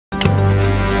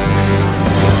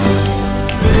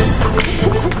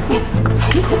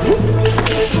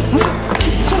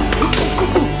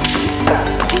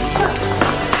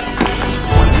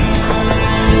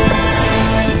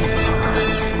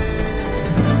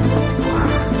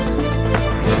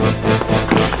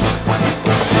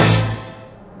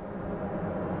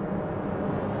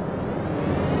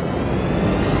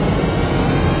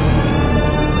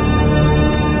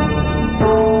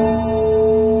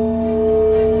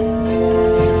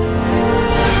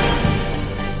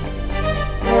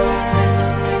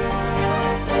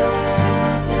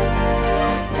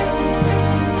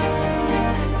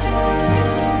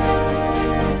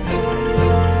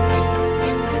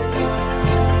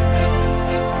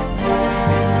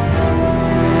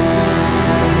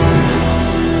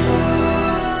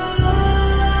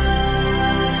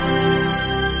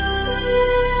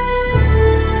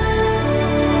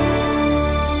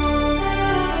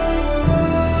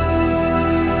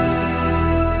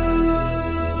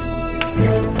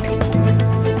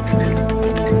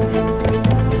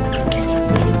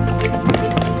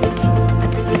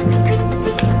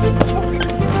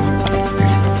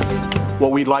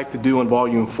like to do in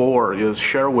Volume 4 is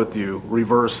share with you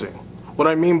reversing. What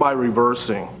I mean by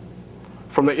reversing,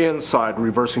 from the inside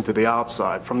reversing to the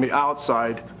outside, from the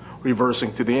outside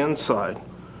reversing to the inside.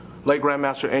 Late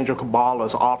Grandmaster Angel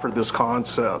Cabales offered this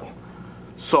concept.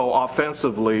 So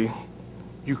offensively,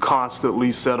 you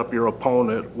constantly set up your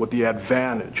opponent with the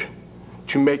advantage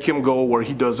to make him go where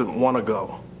he doesn't want to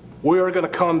go. We are going to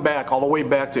come back all the way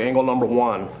back to angle number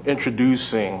 1,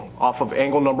 introducing off of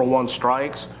angle number 1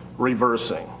 strikes,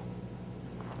 reversing.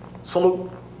 Salute.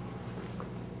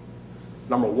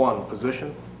 Number 1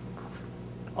 position.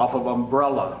 Off of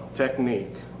umbrella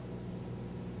technique,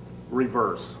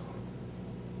 reverse.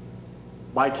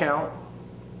 By count,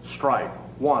 strike.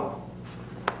 1,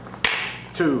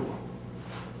 2,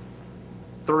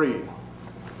 3,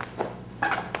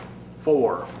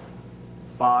 4,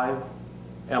 5,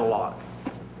 and lock.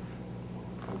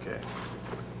 Okay.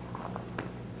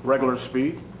 Regular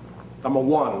speed. Number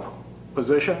 1,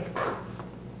 position,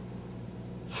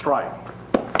 strike.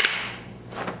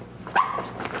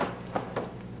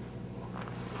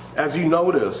 As you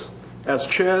notice, as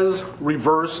Ches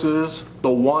reverses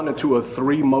the 1 into a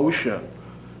 3 motion,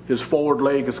 his forward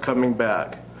leg is coming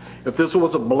back. If this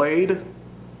was a blade,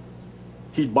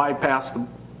 he'd bypass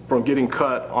from getting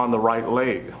cut on the right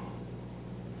leg.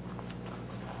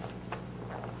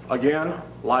 Again,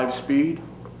 live speed.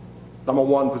 Number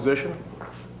 1 position,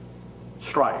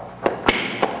 strike.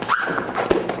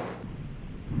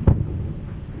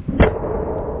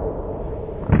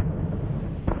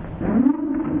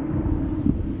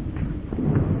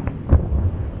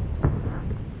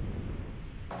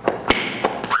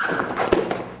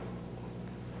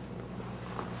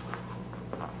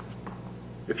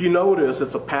 If you notice,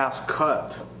 it's a pass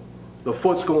cut. The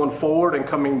foot's going forward and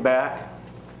coming back,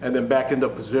 and then back into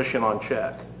position on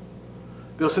check.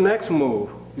 This next move,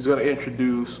 he's going to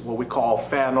introduce what we call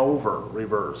fan over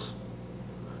reverse.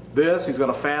 This, he's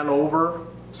going to fan over,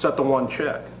 set the 1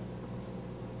 check.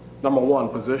 Number 1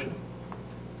 position.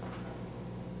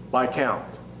 By count,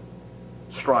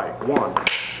 strike. 1,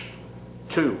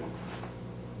 2,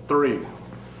 3,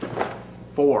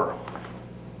 4,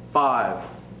 5,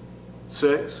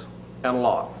 6, and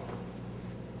lock.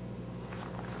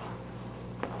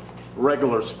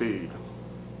 Regular speed.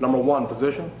 Number 1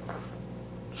 position,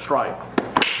 strike.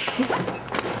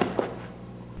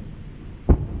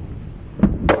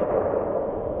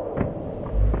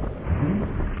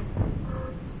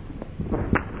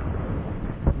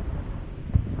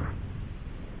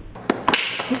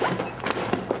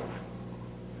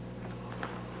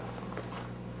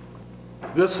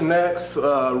 This next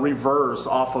reverse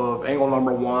off of angle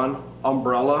number 1,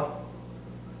 umbrella.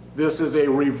 This is a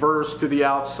reverse to the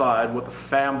outside with a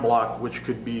fan block, which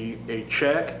could be a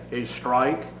check, a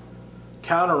strike,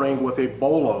 countering with a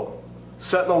bolo,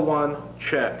 setting a 1,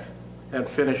 check, and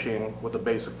finishing with a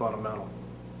basic fundamental.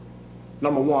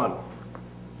 Number 1,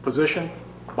 position,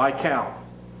 by count,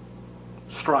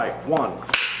 strike. 1,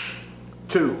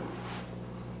 2,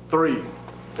 3,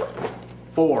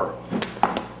 4,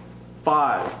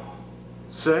 5,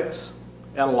 6,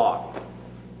 and lock.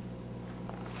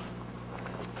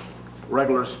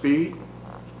 Regular speed.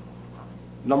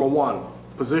 Number 1,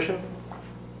 position,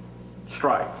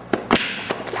 strike.